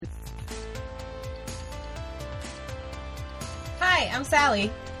Hi, I'm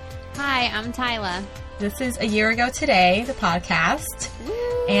Sally. Hi, I'm Tyla. This is A Year Ago Today, the podcast.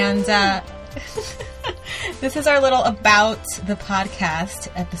 Woo! And this is our little About the Podcast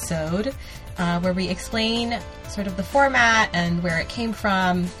episode where we explain sort of the format and where it came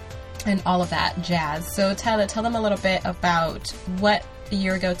from and all of that jazz. So Tyla, tell them a little bit about what A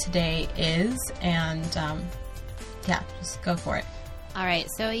Year Ago Today is and just go for it. All right,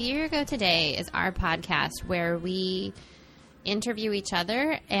 so A Year Ago Today is our podcast where we interview each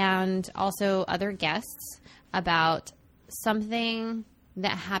other and also other guests about something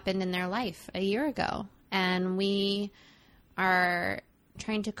that happened in their life a year ago. And we are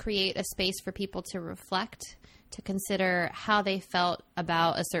trying to create a space for people to reflect, to consider how they felt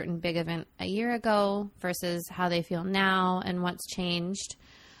about a certain big event a year ago versus how they feel now and what's changed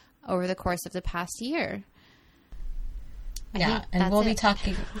over the course of the past year. Yeah, and we'll be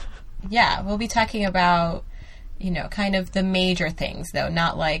talking about, kind of the major things, though,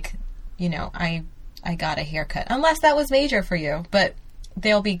 not like, I got a haircut, unless that was major for you, but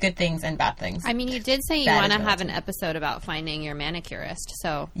there'll be good things and bad things. I mean, you did say you want to have an episode about finding your manicurist,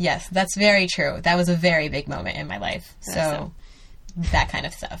 so. Yes, that's very true. That was a very big moment in my life, so that kind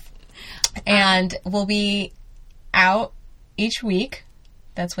of stuff. And we'll be out each week.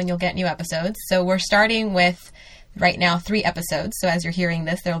 That's when you'll get new episodes. So we're starting with, right now, 3 episodes. So as you're hearing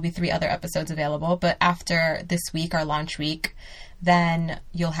this, there will be 3 other episodes available. But after this week, our launch week, then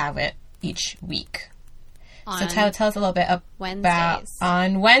you'll have it each week. So Tyla, tell us a little bit about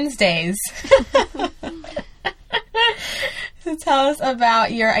on Wednesdays. So tell us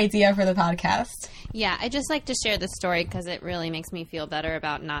about your idea for the podcast. Yeah, I just like to share the story because it really makes me feel better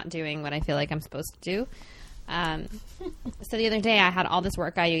about not doing what I feel like I'm supposed to do. So the other day I had all this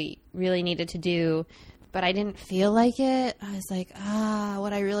work I really needed to do, but I didn't feel like it. I was like,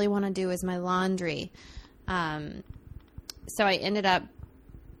 what I really want to do is my laundry. So I ended up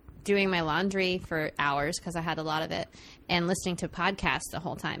doing my laundry for hours because I had a lot of it and listening to podcasts the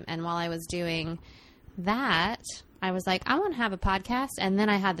whole time. And while I was doing that, I was like, I want to have a podcast. And then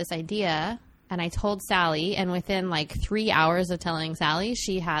I had this idea and I told Sally, and within 3 hours of telling Sally,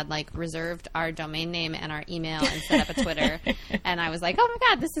 she had reserved our domain name and our email and set up a Twitter. And I was like, oh my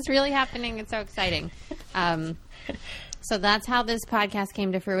God, this is really happening. It's so exciting. So that's how this podcast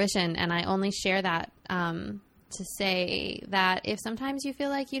came to fruition. And I only share that to say that if sometimes you feel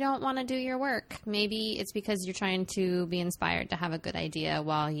like you don't want to do your work, maybe it's because you're trying to be inspired to have a good idea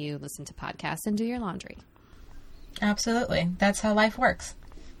while you listen to podcasts and do your laundry. Absolutely. That's how life works.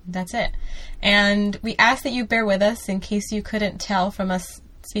 That's it. And we ask that you bear with us in case you couldn't tell from us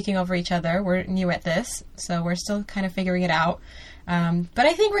speaking over each other. We're new at this, so we're still kind of figuring it out. But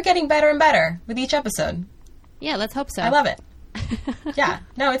I think we're getting better and better with each episode. Yeah, let's hope so. I love it. Yeah,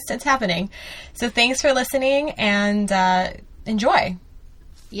 no, it's happening. So thanks for listening and enjoy.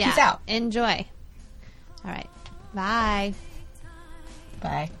 Yeah, peace out. Enjoy. All right. Bye.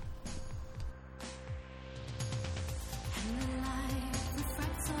 Bye.